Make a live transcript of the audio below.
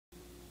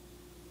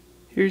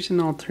Here's an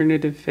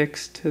alternative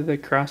fix to the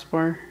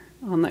crossbar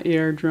on the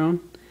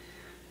AR.Drone.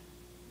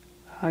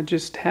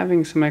 Just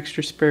having some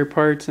extra spare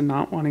parts and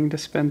not wanting to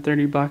spend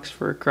 30 bucks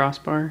for a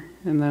crossbar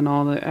and then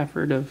all the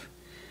effort of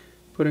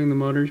putting the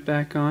motors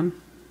back on.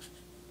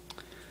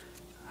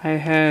 I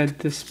had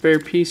this spare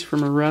piece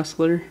from a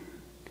Rustler,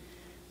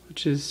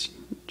 which is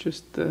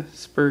just the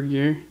spur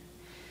gear,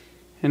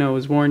 and it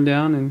was worn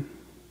down and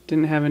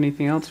didn't have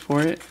anything else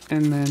for it,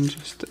 and then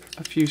just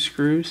a few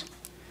screws.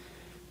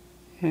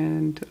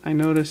 And I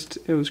noticed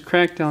it was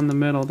cracked down the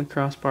middle, the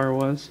crossbar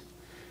was,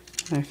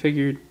 and I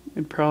figured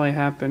it'd probably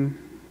happen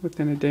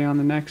within a day on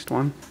the next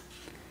one.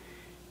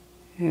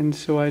 And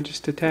so I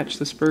just attached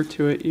the spur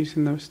to it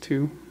using those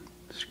two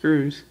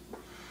screws.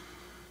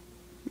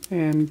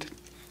 And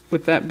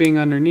with that being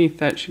underneath,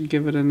 that should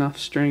give it enough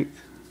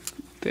strength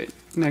that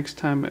next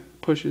time it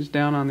pushes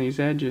down on these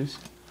edges,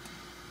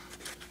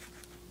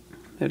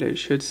 that it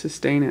should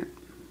sustain it.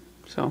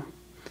 So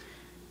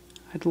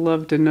I'd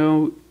love to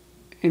know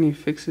any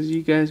fixes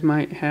you guys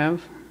might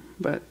have,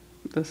 but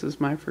this is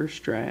my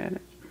first try at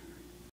it.